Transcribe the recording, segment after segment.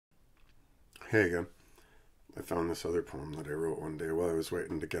Hey again. I found this other poem that I wrote one day while I was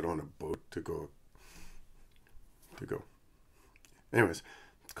waiting to get on a boat to go. Anyways,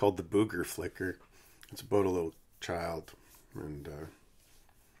 it's called The Booger Flicker. It's about a little child and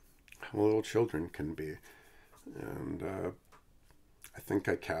how little children can be. And I think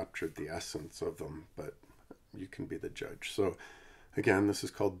I captured the essence of them, but you can be the judge. So, again, this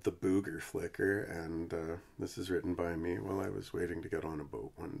is called The Booger Flicker, and this is written by me while I was waiting to get on a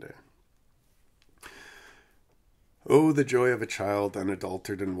boat one day. Oh, the joy of a child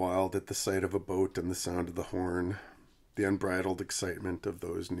unadulterated and wild at the sight of a boat and the sound of the horn, the unbridled excitement of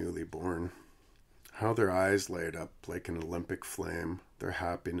those newly born. How their eyes light up like an Olympic flame, their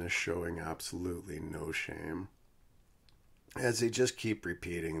happiness showing absolutely no shame, as they just keep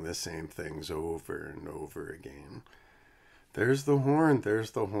repeating the same things over and over again. There's the horn,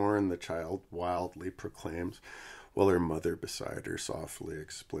 the child wildly proclaims, while her mother beside her softly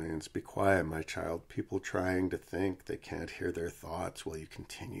explains, "Be quiet, my child, people trying to think, they can't hear their thoughts while you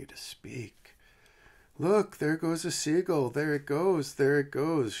continue to speak. Look, there goes a seagull, there it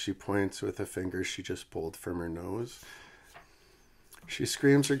goes, she points with a finger she just pulled from her nose. She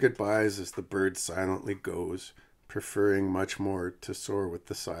screams her goodbyes as the bird silently goes, preferring much more to soar with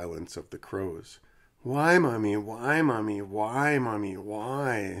the silence of the crows. Why, Mommy, why, Mommy, why, Mommy,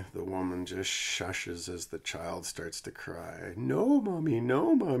 why? The woman just shushes as the child starts to cry. No, Mommy,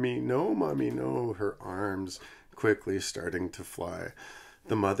 no, Mommy, no, Mommy, no. Her arms quickly starting to fly.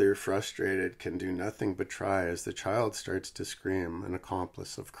 The mother, frustrated, can do nothing but try as the child starts to scream, an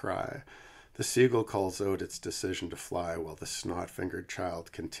accomplice of cry. The seagull calls out its decision to fly while the snot-fingered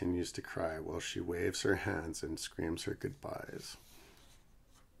child continues to cry while she waves her hands and screams her goodbyes.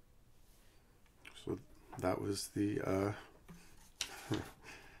 So that was the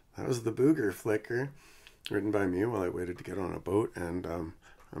Booger Flicker, written by me while I waited to get on a boat, and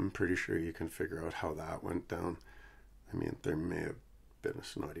I'm pretty sure you can figure out how that went down. I mean, there may have been a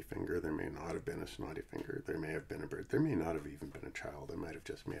snotty finger, there may not have been a snotty finger, there may have been a bird, there may not have even been a child. I might have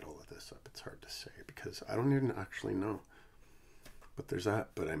just made all of this up. It's hard to say because I don't even actually know. But there's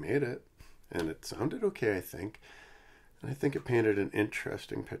that. But I made it, and it sounded okay, I think. And I think it painted an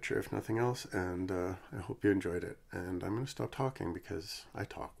interesting picture, if nothing else, and I hope you enjoyed it. And I'm going to stop talking because I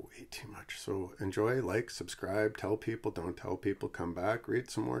talk way too much. So enjoy, like, subscribe, tell people, don't tell people, come back,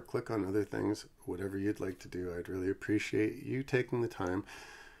 read some more, click on other things, whatever you'd like to do. I'd really appreciate you taking the time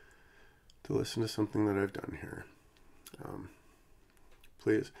to listen to something that I've done here.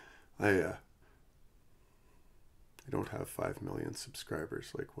 Please, I don't have 5 million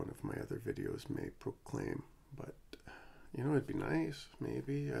subscribers like one of my other videos may proclaim, but you know, it'd be nice,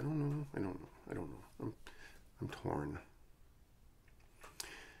 maybe. I don't know. I'm torn.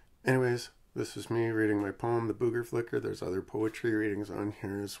 Anyways, this is me reading my poem, The Booger Flicker. There's other poetry readings on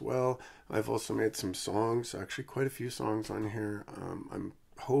here as well. I've also made some songs, actually quite a few songs on here. I'm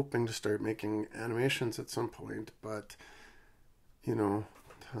hoping to start making animations at some point, but, you know,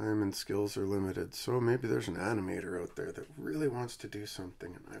 time and skills are limited. So maybe there's an animator out there that really wants to do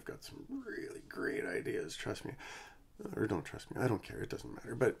something, and I've got some really great ideas, trust me. Or don't trust me, I don't care, it doesn't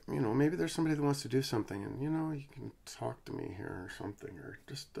matter. But, you know, maybe there's somebody that wants to do something, and, you know, you can talk to me here or something, or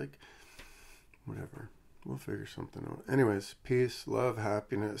just, like, whatever. We'll figure something out. Anyways, peace, love,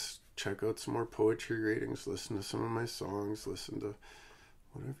 happiness. Check out some more poetry readings, listen to some of my songs, listen to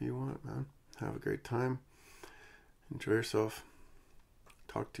whatever you want, man. Have a great time. Enjoy yourself.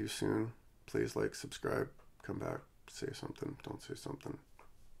 Talk to you soon. Please like, subscribe, come back, say something, don't say something.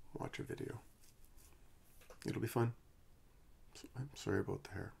 Watch a video. It'll be fun. I'm sorry about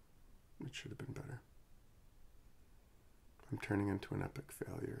the hair. It should have been better. I'm turning into an epic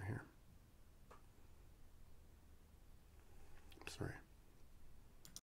failure here. I'm sorry.